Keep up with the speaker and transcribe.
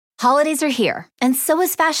Holidays are here, and so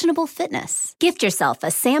is fashionable fitness. Gift yourself a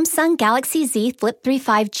Samsung Galaxy Z Flip 3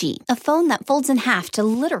 5G, a phone that folds in half to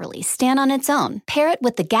literally stand on its own. Pair it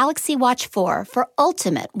with the Galaxy Watch 4 for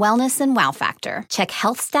ultimate wellness and wow factor. Check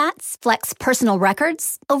health stats, flex personal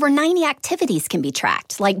records. Over 90 activities can be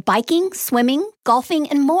tracked, like biking, swimming, golfing,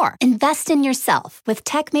 and more. Invest in yourself with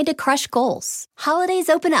tech made to crush goals. Holidays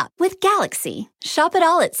open up with Galaxy. Shop it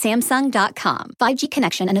all at Samsung.com. 5G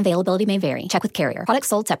connection and availability may vary. Check with carrier. Products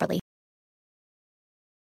sold separately.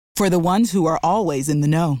 For the ones who are always in the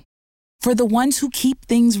know. For the ones who keep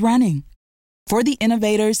things running. For the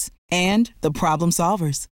innovators and the problem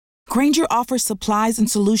solvers. Grainger offers supplies and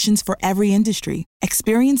solutions for every industry,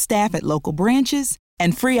 experienced staff at local branches,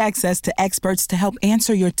 and free access to experts to help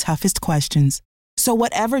answer your toughest questions. So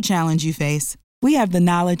whatever challenge you face, we have the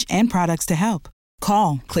knowledge and products to help.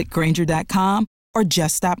 Call, click Grainger.com, or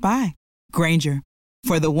just stop by. Grainger,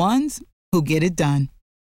 for the ones who get it done.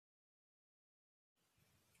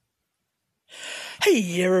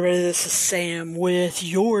 Hey everybody, this is Sam with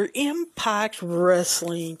your Impact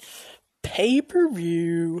Wrestling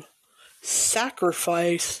pay-per-view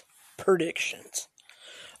sacrifice predictions.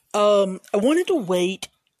 I wanted to wait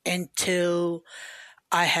until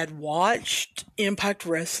I had watched Impact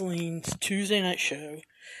Wrestling's Tuesday night show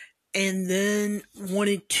and then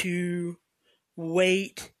wanted to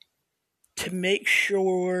wait to make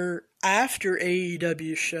sure after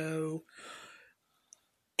AEW show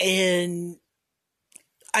and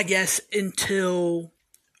I guess until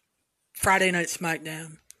Friday Night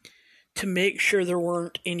SmackDown to make sure there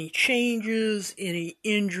weren't any changes, any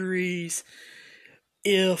injuries.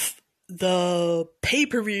 If the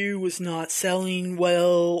pay-per-view was not selling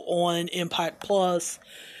well on Impact Plus,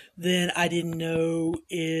 then I didn't know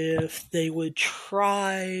if they would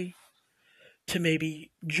try to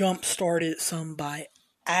maybe jumpstart it some by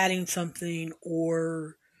adding something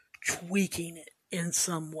or tweaking it in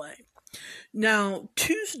some way. Now,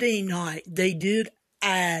 Tuesday night, they did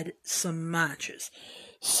add some matches.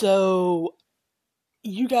 So,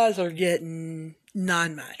 you guys are getting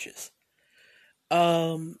 9 matches.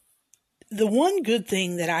 The one good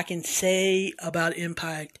thing that I can say about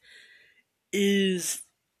Impact is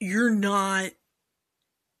you're not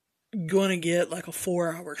going to get like a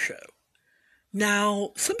 4-hour show.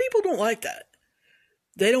 Now, some people don't like that.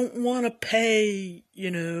 They don't want to pay,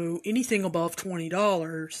 anything above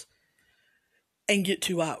 $20 and get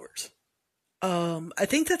 2 hours. I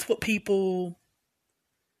think that's what people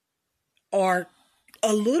are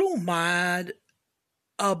a little mad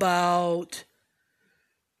about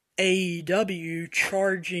AEW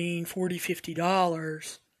charging $40,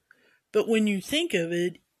 $50. But when you think of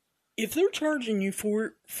it, if they're charging you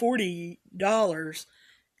 $40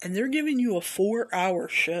 and they're giving you a 4-hour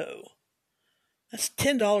show, that's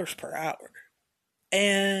 $10 per hour.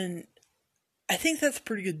 And I think that's a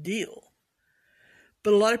pretty good deal.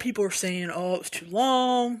 But a lot of people are saying, it's too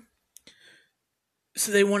long.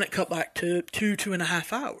 So they want it cut back to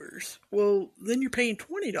 2.5 hours. Well, then you're paying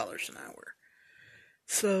 $20 an hour.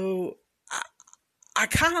 So I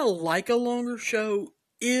kind of like a longer show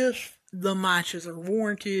if the matches are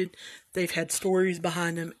warranted, they've had stories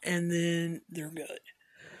behind them, and then they're good.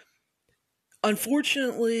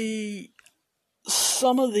 Unfortunately,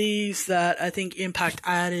 some of these that I think Impact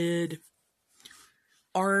added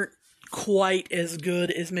aren't quite as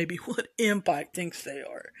good as maybe what Impact thinks they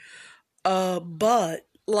are. But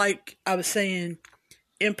like I was saying,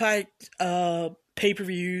 Impact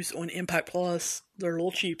pay-per-views on Impact Plus, they're a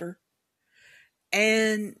little cheaper.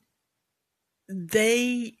 And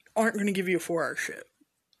they aren't going to give you a 4-hour show.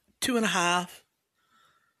 2.5.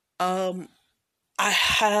 I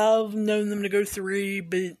have known them to go 3,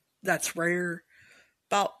 but that's rare.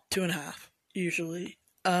 About 2.5, usually.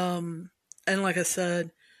 And like I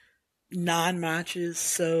said, 9 matches,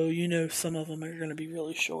 so some of them are going to be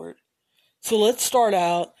really short. So let's start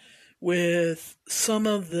out with some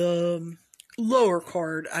of the lower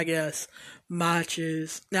card, I guess,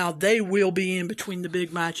 matches. Now, they will be in between the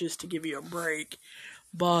big matches to give you a break,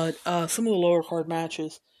 but some of the lower card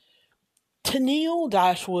matches. Tennille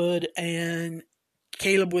Dashwood and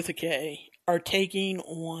Caleb with a K are taking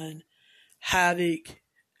on Havoc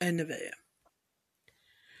and Nevaeh.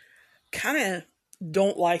 Kind of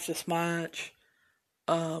don't like this match.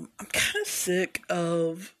 I'm kind of sick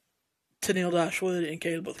of Tennille Dashwood and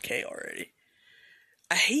Caleb with a K already.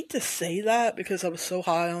 I hate to say that because I was so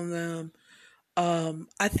high on them.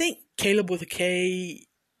 I think Caleb with a K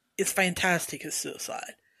is fantastic as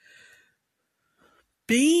Suicide.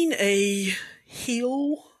 Being a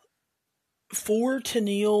heel for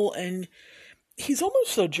Tennille, and he's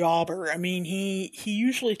almost a jobber. I mean, he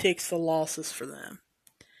usually takes the losses for them.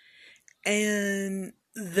 And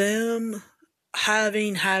them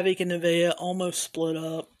having Havoc and Nevaeh almost split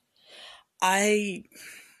up, I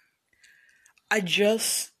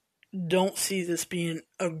just don't see this being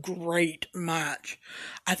a great match.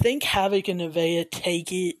 I think Havoc and Nevaeh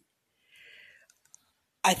take it.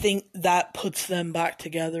 I think that puts them back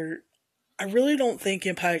together. I really don't think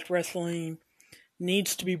Impact Wrestling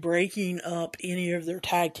needs to be breaking up any of their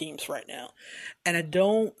tag teams right now. And I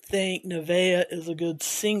don't think Nevaeh is a good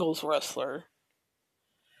singles wrestler.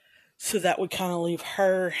 So that would kind of leave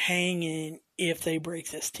her hanging if they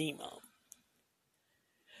break this team up.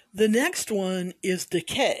 The next one is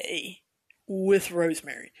Decay with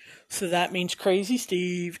Rosemary. So that means Crazy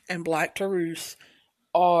Steve and Black Taurus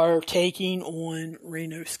are taking on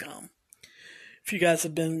Reno Scum. If you guys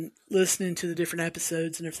have been listening to the different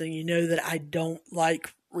episodes and everything, you know that I don't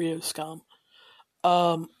like Reno Scum.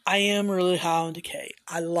 I am really high on Decay.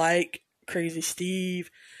 I like Crazy Steve.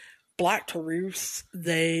 Black Taurus,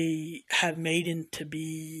 they have made him to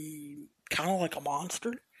be kind of like a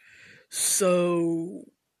monster. So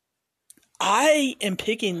I am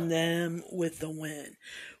picking them with the win.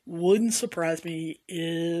 Wouldn't surprise me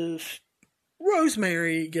if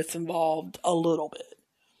Rosemary gets involved a little bit.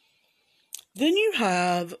 Then you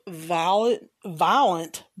have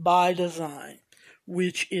Violent by Design,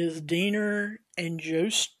 which is Diener and Joe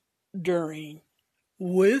During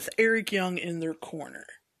with Eric Young in their corner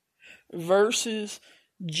versus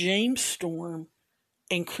James Storm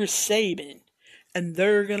and Chris Sabin, and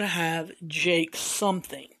they're going to have Jake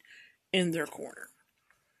Something in their corner.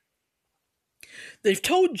 They've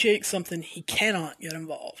told Jake Something he cannot get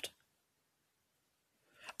involved.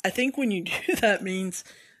 I think when you do that means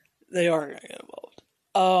they are going to get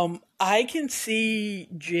involved. I can see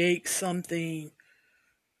Jake Something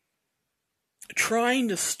trying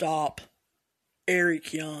to stop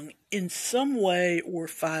Eric Young in some way or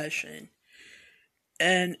fashion.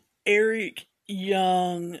 And Eric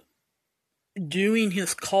Young doing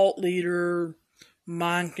his cult leader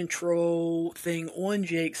mind control thing on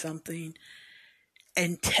Jake Something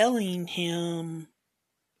and telling him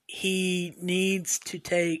he needs to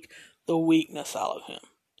take the weakness out of him.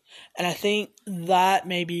 And I think that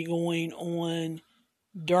may be going on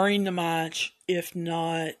during the match, if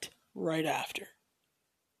not right after.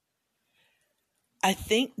 I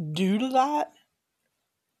think due to that,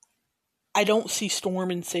 I don't see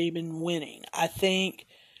Storm and Sabin winning. I think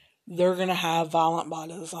they're going to have Violent by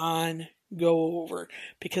Design go over,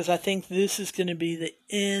 because I think this is going to be the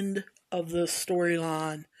end of the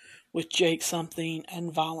storyline with Jake Something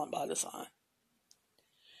and Violent by Design.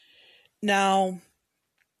 Now,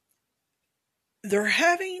 they're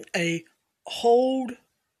having a hold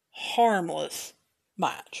harmless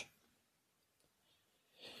match.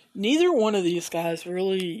 Neither one of these guys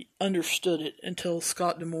really understood it until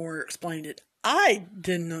Scott D'Amore explained it. I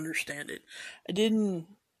didn't understand it. I didn't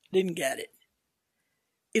get it.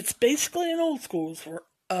 It's basically an old school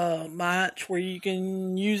match where you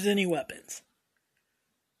can use any weapons.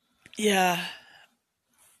 Yeah.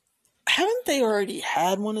 Haven't they already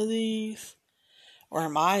had one of these? Or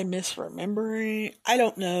am I misremembering? I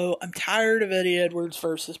don't know. I'm tired of Eddie Edwards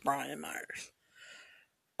versus Brian Myers.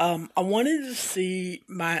 I wanted to see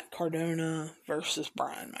Matt Cardona versus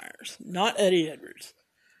Brian Myers, not Eddie Edwards.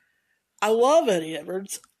 I love Eddie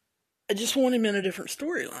Edwards. I just want him in a different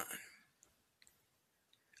storyline.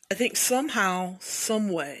 I think somehow, some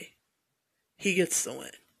way, he gets the win.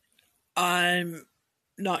 I'm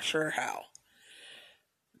not sure how.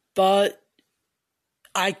 But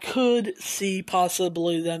I could see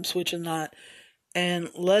possibly them switching that and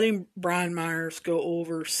letting Brian Myers go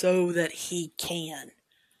over so that he can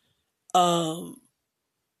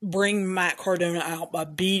bring Matt Cardona out by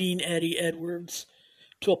beating Eddie Edwards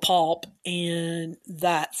to a pulp, and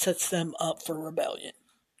that sets them up for Rebellion.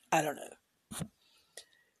 I don't know.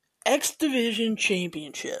 X Division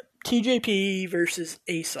Championship, TJP versus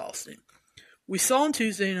Ace Austin. We saw on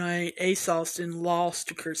Tuesday night, Ace Austin lost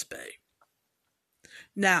to Chris Bay.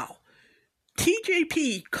 Now,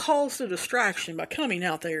 TJP caused a distraction by coming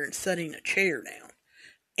out there and setting a chair down.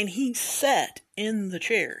 And he sat in the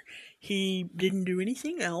chair. He didn't do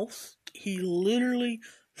anything else. He literally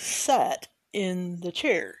sat in the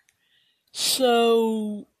chair.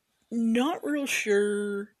 So, not real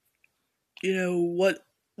sure,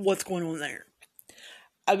 what's going on there.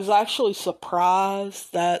 I was actually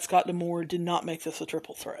surprised that Scott D'Amore did not make this a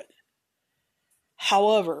triple threat.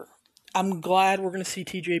 However, I'm glad we're going to see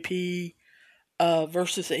TJP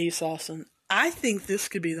versus Ace Austin. I think this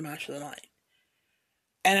could be the match of the night.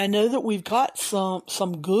 And I know that we've got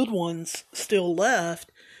some good ones still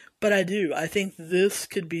left, but I think this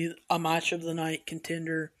could be a match of the night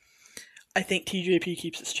contender. I think TJP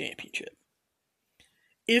keeps his championship.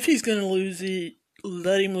 If he's going to lose it,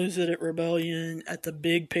 let him lose it at Rebellion, at the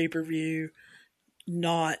big pay-per-view,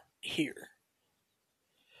 not here.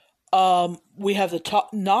 We have the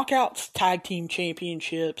top Knockouts Tag Team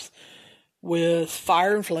Championships with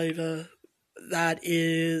Fire and Flava. That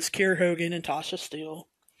is Kiera Hogan and Tasha Steele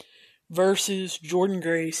versus Jordan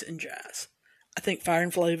Grace and Jazz. I think Fire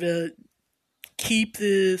and Flava keep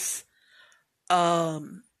this.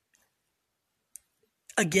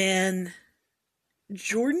 Again,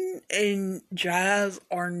 Jordan and Jazz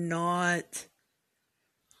are not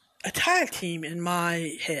a tag team in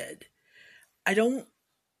my head. I don't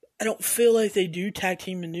feel like they do tag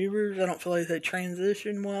team maneuvers. I don't feel like they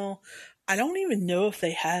transition well. I don't even know if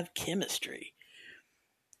they have chemistry.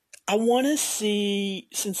 I want to see,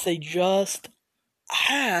 since they just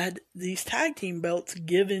had these tag team belts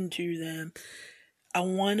given to them, I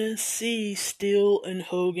want to see Steele and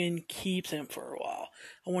Hogan keep them for a while.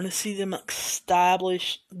 I want to see them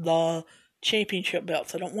establish the championship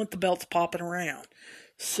belts. I don't want the belts popping around.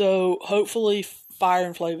 So hopefully Fire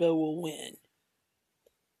and Flava will win.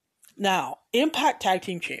 Now, Impact Tag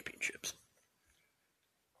Team Championships.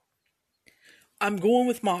 I'm going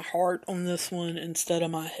with my heart on this one instead of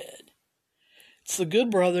my head. It's the Good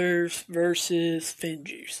Brothers versus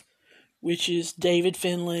FinJuice, which is David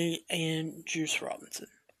Finlay and Juice Robinson.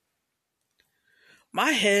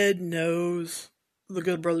 My head knows the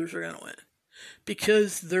Good Brothers are going to win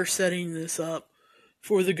because they're setting this up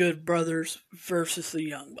for the Good Brothers versus the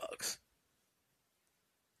Young Bucks.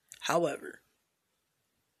 However,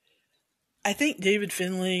 I think David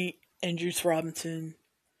Finlay and Juice Robinson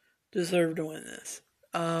deserve to win this.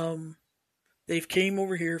 They've came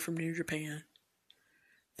over here from New Japan.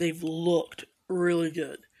 They've looked really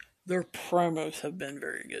good. Their promos have been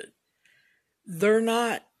very good. They're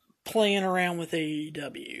not playing around with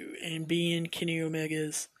AEW and being Kenny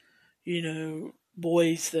Omega's,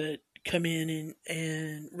 boys that come in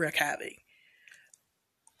and wreak havoc.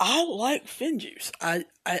 I like FinJuice. I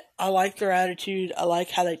like their attitude. I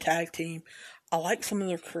like how they tag team. I like some of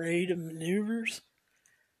their creative maneuvers.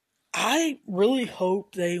 I really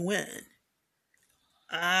hope they win.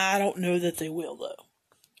 I don't know that they will, though.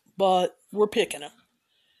 But we're picking them.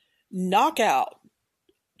 Knockout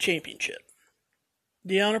Championship.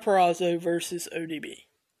 Deonna Purrazzo versus ODB.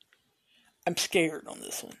 I'm scared on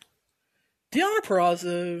this one. Deonna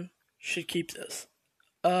Purrazzo should keep this.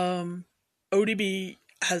 ODB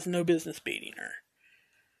has no business beating her.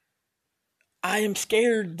 I am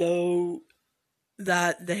scared, though,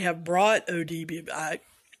 that they have brought ODB back.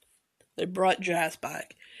 They brought Jazz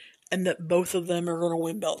back. And that both of them are going to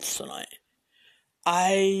win belts tonight.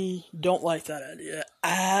 I don't like that idea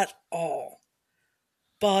at all.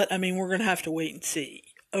 But, we're going to have to wait and see.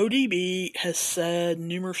 ODB has said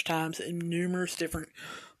numerous times in numerous different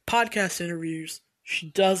podcast interviews she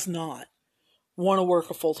does not want to work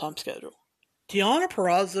a full-time schedule. Deonna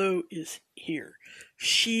Purrazzo is here.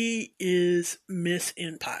 She is Miss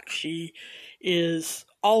Impact. She is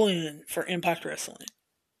all in for Impact Wrestling.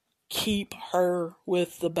 Keep her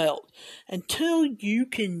with the belt until you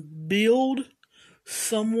can build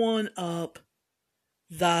someone up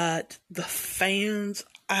that the fans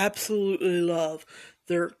absolutely love.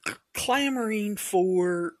 They're clamoring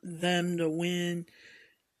for them to win.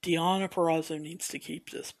 Deonna Purrazzo needs to keep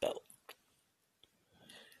this belt.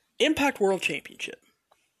 Impact World Championship.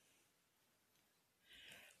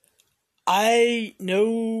 I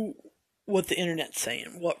know what the internet's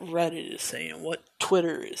saying, what Reddit is saying, what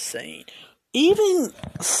Twitter is saying. Even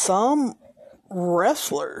some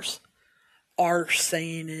wrestlers are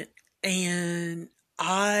saying it, and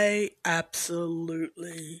I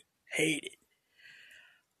absolutely hate it.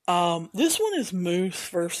 This one is Moose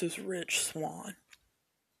versus Rich Swann.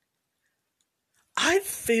 I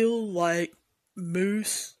feel like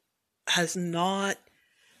Moose has not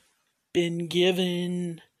been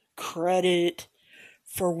given credit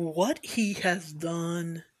for what he has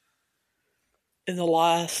done in the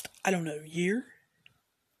last, year.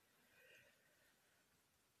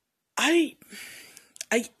 I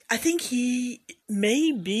think he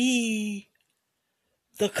may be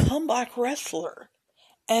the comeback wrestler.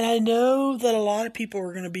 And I know that a lot of people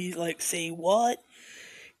are going to be like, say, what?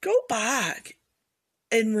 Go back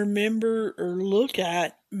and remember or look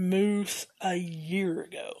at Moose a year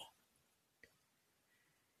ago.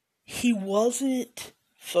 He wasn't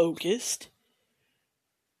focused.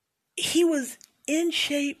 He was in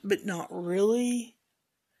shape, but not really.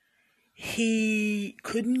 He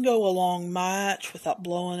couldn't go a long match without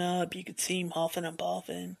blowing up. You could see him huffing and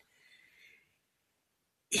puffing.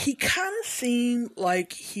 He kind of seemed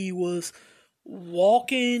like he was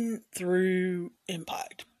walking through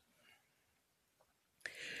Impact.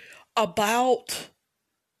 About,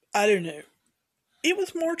 I don't know, it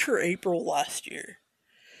was March or April last year.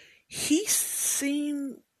 He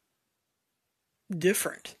seemed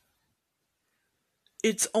different.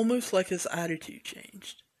 It's almost like his attitude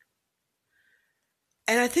changed.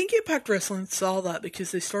 And I think Impact Wrestling saw that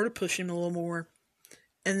because they started pushing him a little more.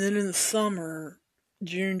 And then in the summer,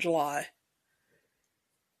 June, July,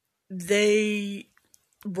 they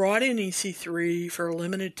brought in EC3 for a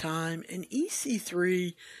limited time. And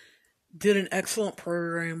EC3 did an excellent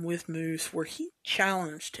program with Moose where he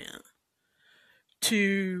challenged him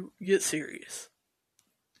to get serious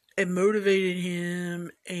and motivated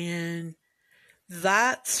him. And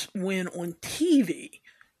that's when on TV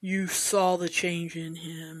you saw the change in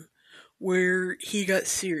him where he got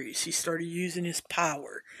serious. He started using his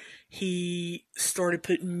power. He started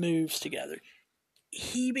putting moves together.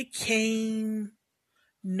 He became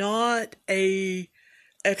not a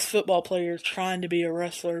ex-football player trying to be a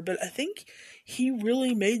wrestler, but I think he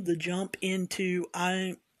really made the jump into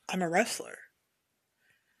I'm a wrestler.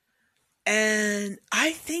 And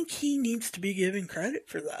I think he needs to be given credit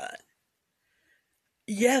for that.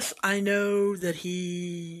 Yes, I know that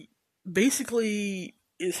he basically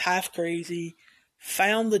is half crazy,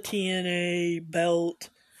 found the TNA belt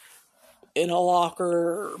in a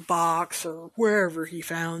locker or box or wherever he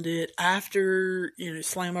found it after,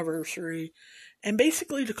 Slammiversary, and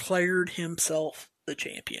basically declared himself the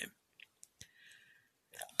champion.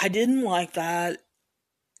 I didn't like that.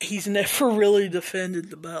 He's never really defended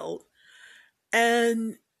the belt.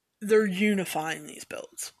 And they're unifying these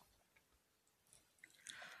belts.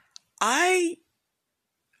 I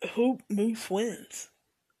hope Moose wins.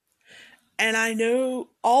 And I know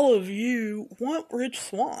all of you want Rich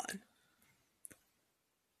Swann.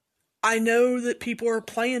 I know that people are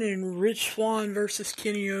planning Rich Swann versus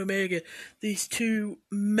Kenny Omega, these two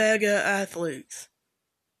mega athletes.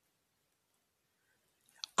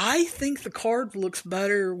 I think the card looks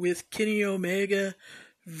better with Kenny Omega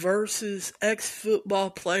versus ex-football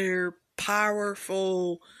player,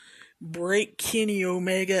 powerful, break Kenny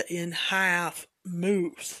Omega in half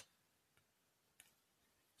Moose.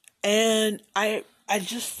 And I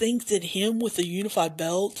just think that him with a unified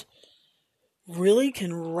belt really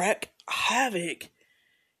can wreak havoc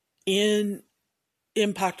in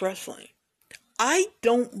Impact Wrestling. I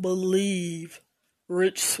don't believe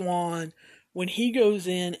Rich Swann when he goes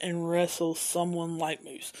in and wrestles someone like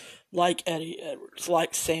Moose, like Eddie Edwards,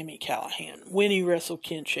 like Sami Callihan, when he wrestled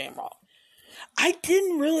Ken Shamrock. I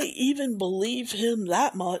didn't really even believe him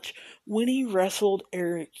that much when he wrestled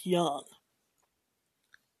Eric Young.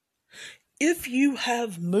 If you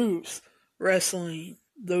have Moose wrestling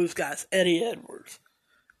those guys, Eddie Edwards,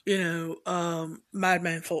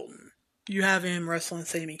 Madman Fulton, you have him wrestling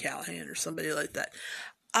Sami Callihan or somebody like that,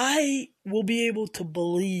 I will be able to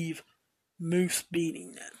believe Moose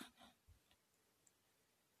beating them.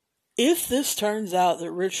 If this turns out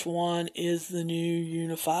that Rich Swann is the new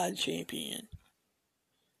unified champion,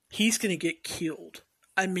 he's going to get killed.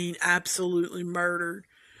 I mean, absolutely murdered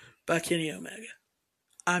by Kenny Omega.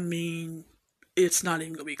 I mean, it's not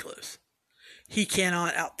even going to be close. He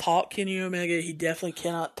cannot out-talk Kenny Omega. He definitely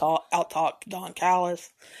cannot out-talk Don Callis.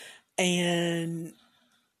 And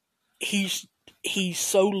he's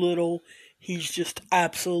so little, he's just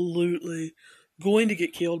absolutely going to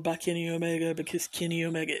get killed by Kenny Omega because Kenny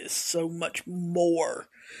Omega is so much more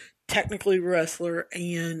technically wrestler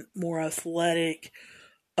and more athletic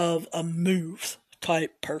of a moves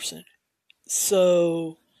type person.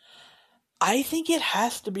 So I think it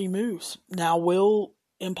has to be Moose. Now, will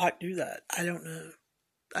Impact do that? I don't know.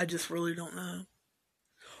 I just really don't know.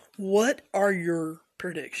 What are your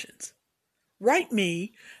predictions? Write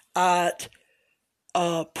me at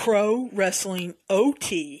pro wrestling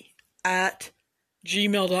ot at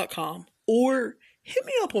gmail.com or hit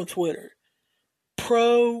me up on Twitter.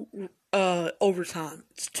 Pro overtime.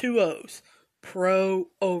 It's 2 O's. Pro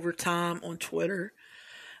overtime on Twitter.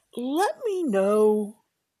 Let me know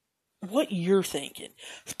what you're thinking,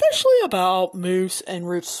 especially about Moose and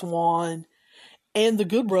Rich Swann and the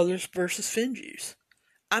Good Brothers versus Finjuice.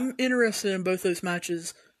 I'm interested in both those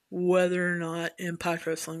matches, whether or not Impact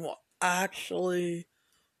Wrestling will actually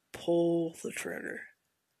pull the trigger.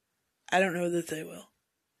 I don't know that they will.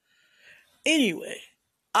 Anyway,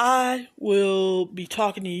 I will be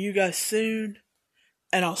talking to you guys soon,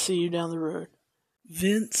 and I'll see you down the road.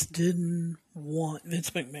 Vince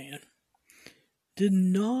McMahon did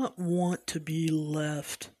not want to be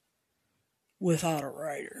left without a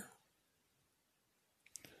writer.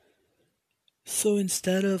 So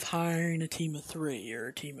instead of hiring a team of 3 or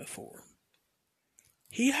a team of 4,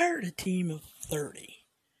 He hired a team of 30.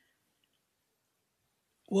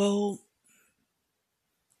 Well,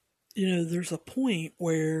 there's a point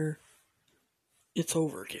where it's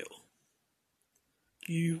overkill.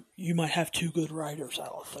 You might have 2 good writers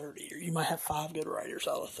out of 30, or you might have 5 good writers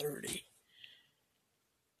out of 30.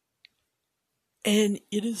 And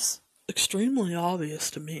it is extremely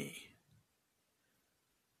obvious to me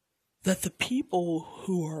that the people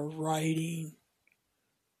who are writing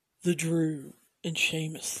the Drew and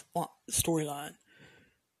Sheamus storyline,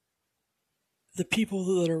 the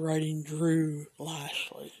people that are writing Drew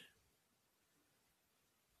Lashley,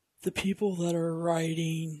 the people that are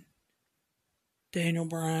writing Daniel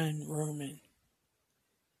Bryan Roman,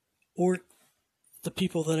 or the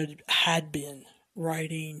people that had been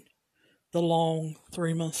writing the long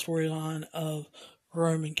 3-month storyline of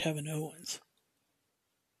Roman Kevin Owens,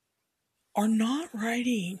 are not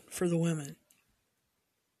writing for the women,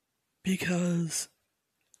 because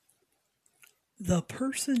the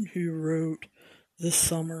person who wrote this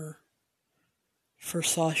summer for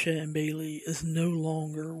Sasha and Bayley is no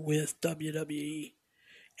longer with WWE,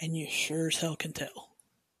 and you sure as hell can tell.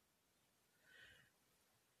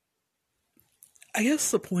 I guess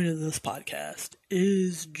the point of this podcast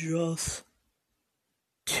is just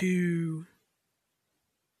to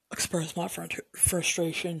express my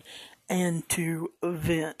frustration and to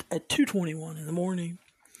vent at 2:21 in the morning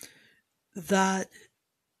that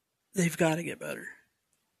they've got to get better.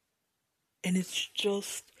 And it's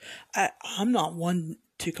just, I'm not one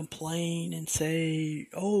to complain and say,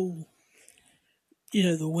 oh,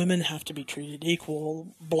 the women have to be treated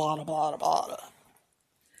equal, blah, blah, blah, blah.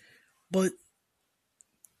 But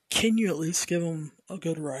can you at least give them a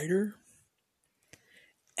good writer?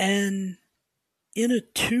 And in a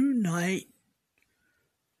 2-night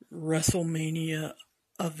WrestleMania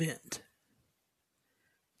event,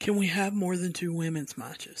 can we have more than 2 women's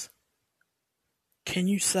matches? Can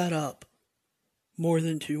you set up more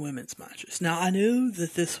than 2 women's matches? Now, I know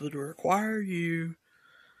that this would require you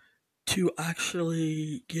to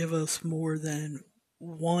actually give us more than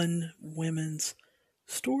 1 women's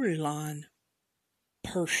storyline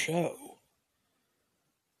per show.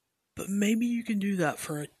 But maybe you can do that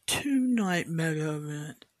for a 2-night mega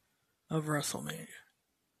event of WrestleMania.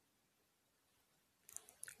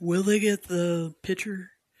 Will they get the picture?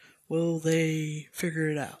 Will they figure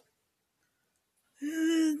it out?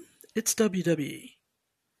 It's WWE.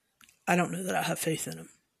 I don't know that I have faith in them,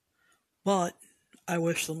 but I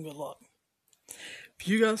wish them good luck. If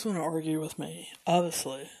you guys want to argue with me,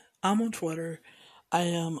 obviously, I'm on Twitter. I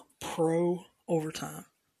am pro overtime.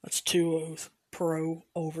 That's 2 O's, pro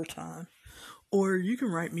overtime. Or you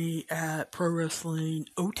can write me at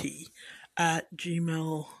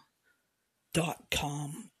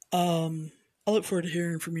prowrestlingot@gmail.com. I look forward to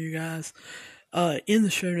hearing from you guys. In the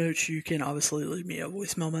show notes, you can obviously leave me a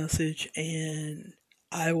voicemail message, and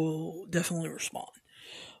I will definitely respond.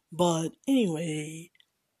 But anyway,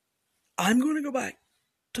 I'm going to go back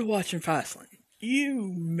to watching Fastlane.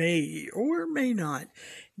 You may or may not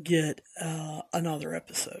get another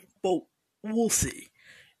episode, but we'll see.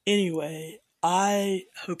 Anyway, I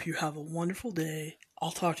hope you have a wonderful day.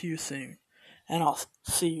 I'll talk to you soon, and I'll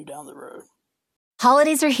see you down the road.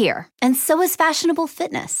 Holidays are here, and so is fashionable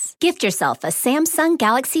fitness. Gift yourself a Samsung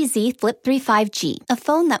Galaxy Z Flip 3 5G, a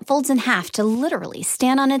phone that folds in half to literally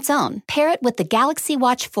stand on its own. Pair it with the Galaxy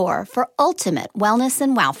Watch 4 for ultimate wellness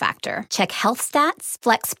and wow factor. Check health stats,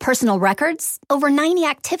 flex personal records. Over 90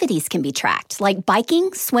 activities can be tracked, like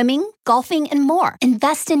biking, swimming, golfing, and more.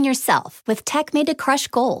 Invest in yourself with tech made to crush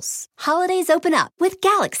goals. Holidays open up with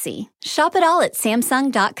Galaxy. Shop it all at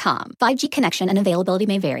Samsung.com. 5G connection and availability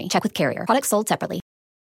may vary. Check with carrier. Products sold separately.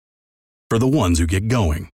 For the ones who get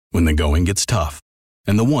going when the going gets tough,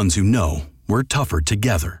 and the ones who know we're tougher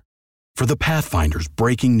together. For the Pathfinders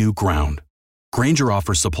breaking new ground, Grainger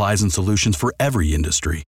offers supplies and solutions for every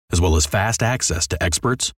industry, as well as fast access to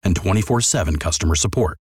experts and 24/7 customer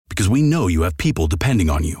support. Because we know you have people depending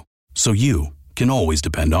on you, so you can always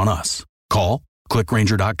depend on us. Call, click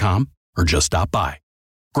Grainger.com, or just stop by.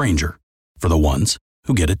 Grainger, for the ones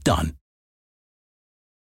who get it done.